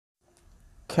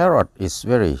Carrot is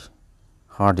very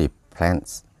hardy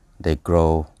plants. They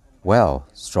grow well,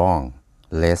 strong,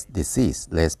 less disease,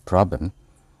 less problem.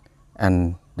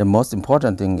 And the most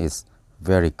important thing is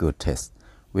very good taste.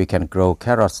 We can grow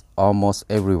carrots almost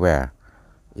everywhere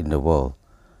in the world,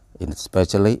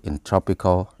 especially in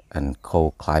tropical and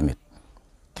cold climate.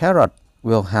 Carrot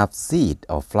will have seed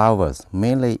or flowers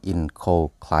mainly in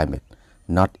cold climate,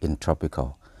 not in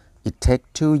tropical. It takes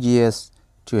 2 years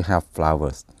to have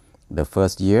flowers. The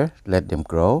first year, let them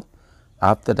grow.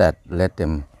 After that, let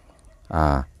them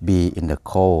be in the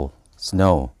cold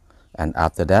snow. And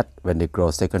after that, when they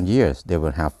grow second years, they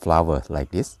will have flowers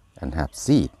like this and have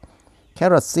seed.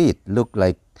 Carrot seed look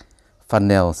like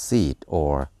fennel seed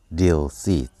or dill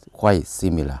seed, quite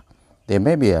similar. They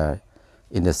may be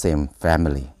in the same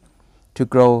family. To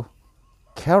grow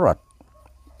carrot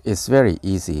is very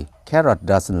easy. Carrot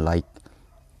doesn't like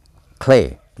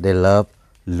clay. They love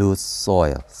loose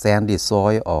soil, sandy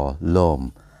soil or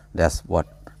loam. That's what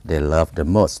they love the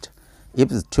most.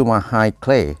 If it's too much high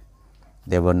clay,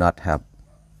 they will not have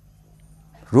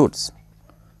roots.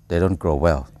 They don't grow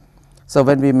well. So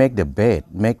when we make the bed,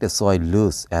 make the soil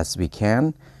loose as we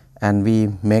can, and we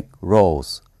make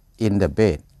rows in the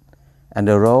bed. And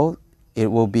the row, it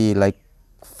will be like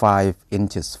 5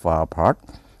 inches far apart.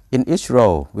 In each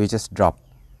row, we just drop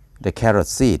the carrot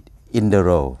seed in the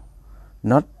row.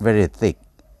 Not very thick.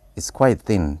 It's quite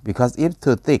thin, because if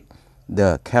too thick,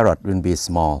 the carrot will be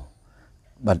small.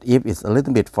 But if it's a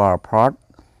little bit far apart,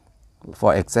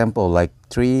 for example, like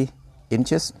 3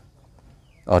 inches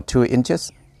or 2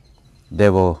 inches, they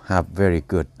will have very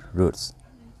good roots.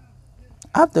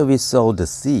 After we sow the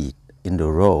seed in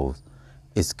the rows,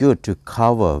 it's good to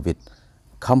cover with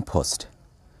compost.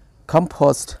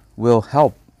 Compost will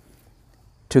help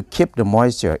to keep the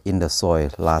moisture in the soil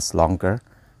last longer,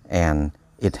 and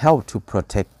it helps to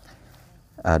protect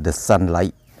the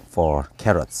sunlight for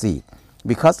carrot seed.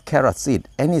 Because carrot seed,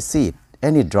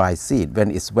 any dry seed,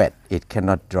 when it's wet, it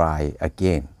cannot dry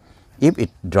again. If it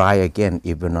dry again,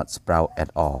 it will not sprout at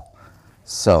all.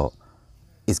 So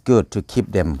it's good to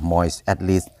keep them moist at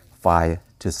least 5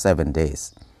 to 7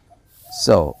 days.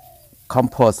 So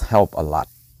compost help a lot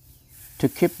to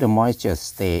keep the moisture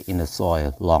stay in the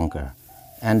soil longer.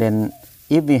 And then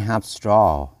if we have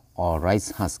straw or rice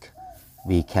husk,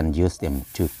 we can use them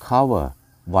to cover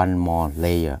one more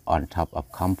layer on top of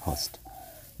compost.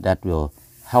 That will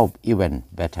help even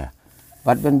better.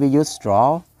 But when we use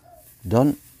straw,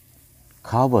 don't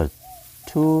cover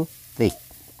too thick,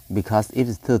 because if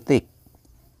it's too thick,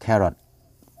 carrot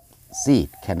seed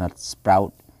cannot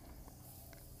sprout.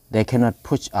 They cannot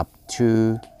push up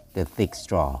to the thick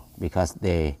straw because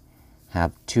they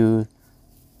have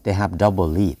double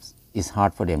leaves. It's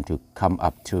hard for them to come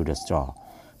up to the straw.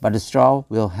 But the straw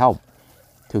will help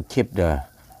to keep the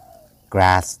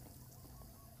grass,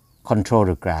 control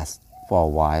the grass for a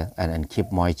while, and keep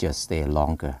moisture stay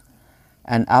longer.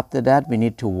 And after that, we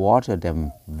need to water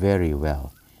them very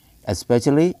well.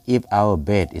 Especially if our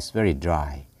bed is very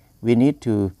dry, we need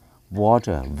to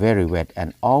water very wet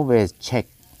and always check,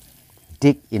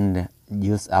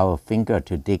 use our finger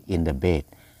to dig in the bed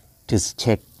to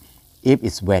check if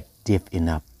it's wet deep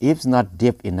enough. If it's not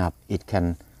deep enough, it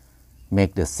can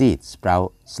make the seed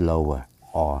sprout slower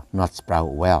or not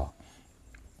sprout well.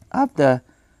 After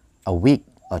a week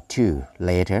or 2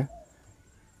 later,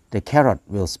 the carrot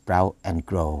will sprout and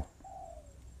grow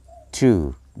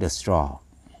to the straw.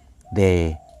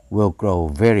 They will grow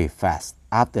very fast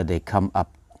after they come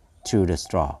up to the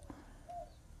straw.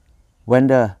 When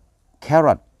the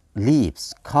carrot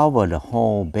leaves cover the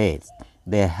whole bed,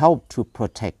 they help to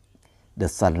protect the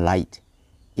sunlight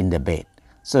in the bed,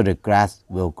 so the grass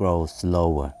will grow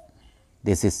slower.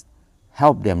 This is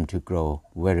help them to grow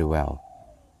very well.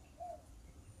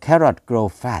 Carrot grow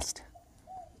fast.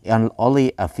 In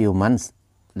only a few months,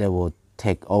 they will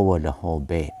take over the whole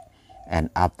bed.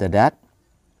 And after that,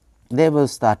 they will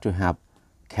start to have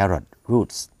carrot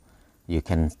roots. You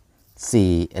can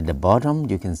see at the bottom,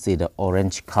 you can see the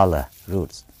orange color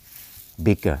roots,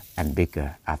 bigger and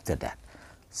bigger after that.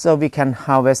 So we can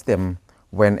harvest them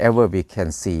whenever we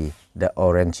can see the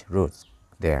orange roots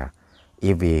there.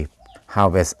 If we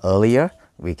harvest earlier,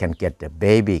 we can get the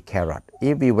baby carrot.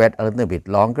 If we wait a little bit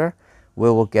longer, we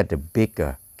will get the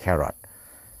bigger carrot.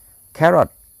 Carrot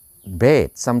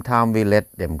bed, sometimes we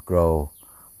let them grow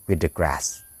with the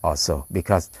grass also,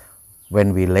 because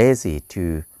when we lazy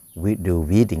to do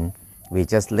weeding, we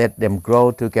just let them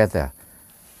grow together.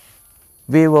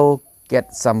 We will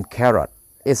get some carrot.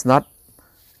 It's not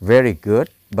very good,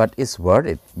 but it's worth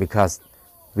it because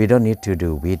we don't need to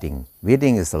do weeding.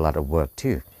 Weeding is a lot of work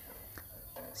too.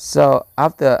 So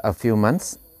after a few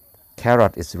months,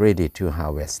 carrot is ready to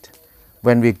harvest.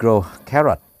 When we grow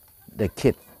carrot, the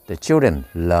children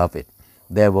love it.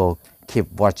 They will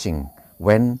keep watching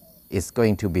when it's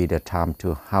going to be the time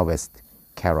to harvest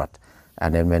carrot.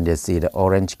 And then when they see the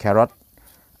orange carrot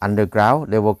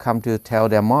underground, they will come to tell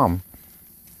their mom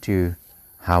to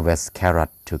harvest carrot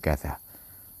together.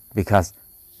 Because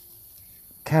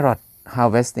carrot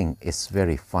harvesting is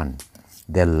very fun.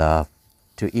 They love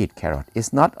to eat carrot.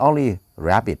 It's not only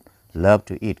rabbit love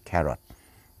to eat carrot.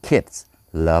 Kids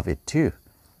love it too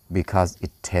because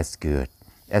it tastes good.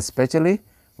 Especially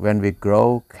when we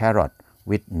grow carrot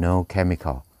with no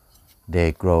chemical.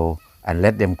 They grow and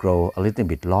let them grow a little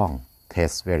bit long.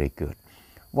 Tastes very good.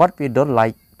 What we don't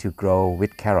like to grow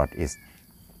with carrot is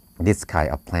this kind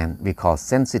of plant we call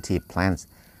sensitive plants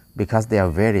because they are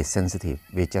very sensitive.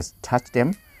 We just touch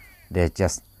them, they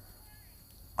just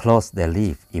close their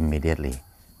leaf immediately.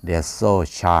 They are so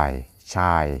shy.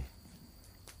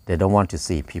 They don't want to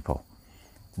see people.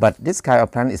 But this kind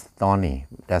of plant is thorny.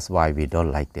 That's why we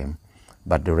don't like them.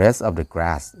 But the rest of the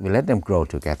grass, we let them grow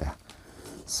together.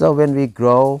 So when we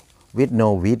grow with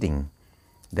no weeding,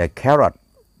 the carrot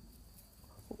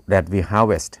that we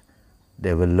harvest,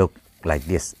 they will look like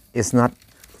this. It's not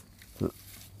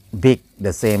big,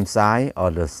 the same size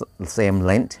or the same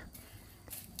length.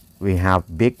 We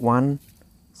have big one,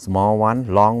 small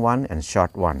one, long one, and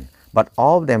short one. But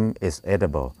all of them is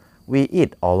edible. We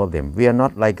eat all of them. We are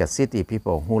not like a city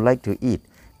people who like to eat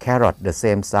carrot the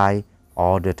same size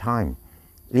all the time.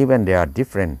 Even they are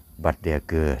different, but they are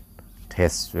good.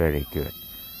 Tastes very good.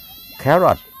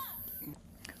 Carrot,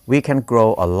 we can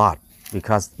grow a lot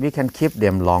because we can keep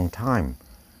them long time.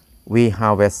 We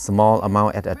harvest small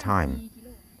amount at a time,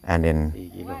 and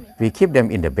then we keep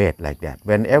them in the bed like that.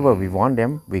 Whenever we want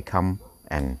them, we come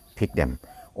and pick them.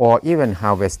 Or even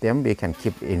harvest them, we can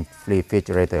keep in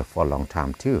refrigerator for a long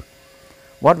time too.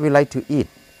 What we like to eat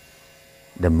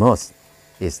the most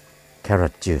is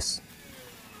carrot juice.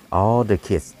 All the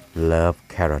kids love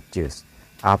carrot juice.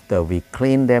 After we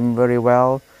clean them very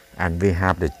well and we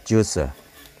have the juicer,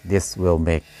 this will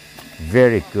make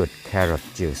very good carrot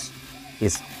juice.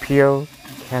 It's pure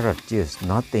carrot juice,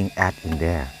 nothing add in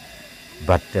there.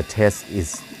 But the taste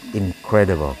is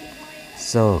incredible.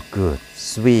 So good,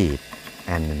 sweet,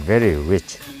 and very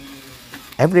rich.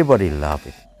 Everybody loves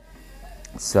it.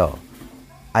 So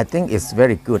I think it's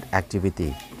very good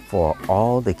activity for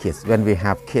all the kids. When we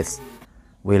have kids,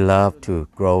 we love to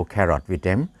grow carrot with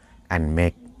them and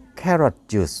make carrot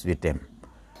juice with them.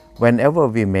 Whenever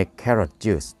we make carrot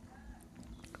juice,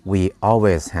 we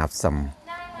always have some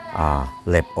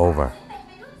leftover.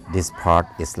 This part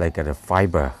is like a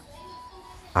fiber.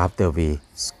 After we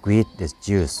squeeze the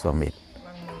juice from it,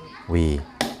 we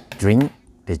drink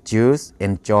the juice,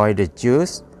 enjoy the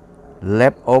juice,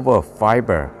 leftover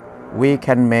fiber. We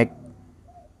can make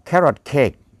carrot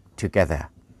cake together.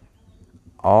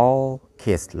 All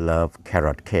kids love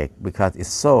carrot cake because it's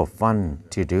so fun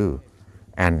to do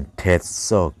and tastes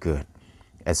so good.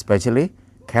 Especially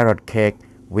carrot cake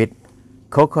with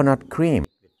coconut cream.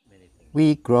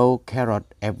 We grow carrot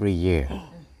every year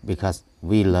because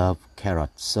we love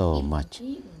carrot so much.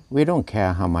 We don't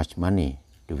care how much money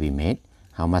do we make,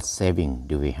 how much saving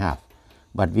do we have,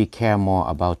 but we care more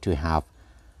about to have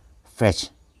fresh,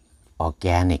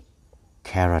 organic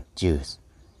carrot juice.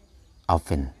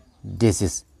 Often, this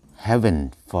is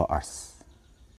heaven for us.